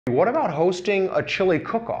What about hosting a chili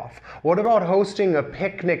cook-off? What about hosting a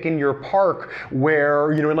picnic in your park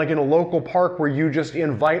where, in a local park where you just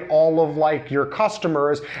invite all of your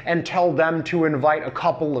customers and tell them to invite a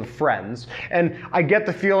couple of friends? And I get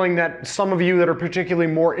the feeling that some of you that are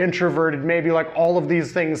particularly more introverted, maybe all of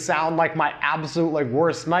these things sound like my absolute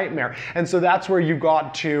worst nightmare. And so that's where you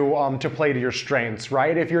got to play to your strengths,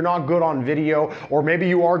 right? If you're not good on video, or maybe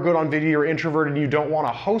you are good on video, you're introverted and you don't want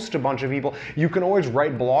to host a bunch of people, you can always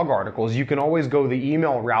write blog articles. You can always go the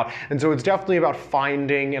email route. And so it's definitely about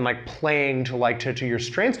finding and playing to your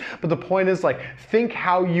strengths. But the point is think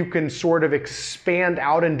how you can sort of expand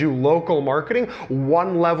out and do local marketing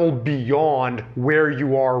one level beyond where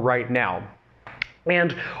you are right now.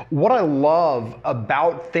 And what I love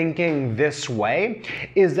about thinking this way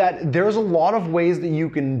is that there's a lot of ways that you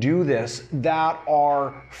can do this that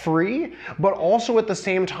are free, but also at the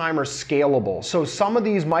same time are scalable. So some of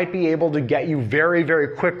these might be able to get you very,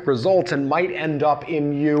 very quick results and might end up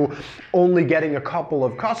in you only getting a couple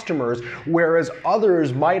of customers, whereas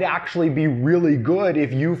others might actually be really good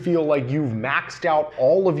if you feel like you've maxed out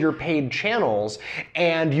all of your paid channels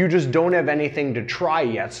and you just don't have anything to try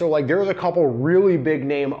yet. So there's a couple really big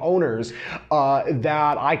name owners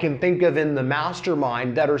that I can think of in the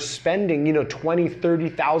mastermind that are spending $20,000,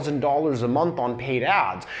 $30,000 a month on paid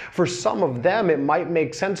ads. For some of them, it might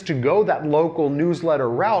make sense to go that local newsletter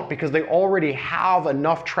route because they already have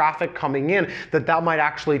enough traffic coming in that might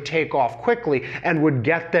actually take off quickly and would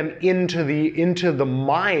get them into the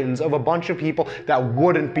minds of a bunch of people that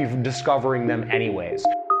wouldn't be discovering them anyways.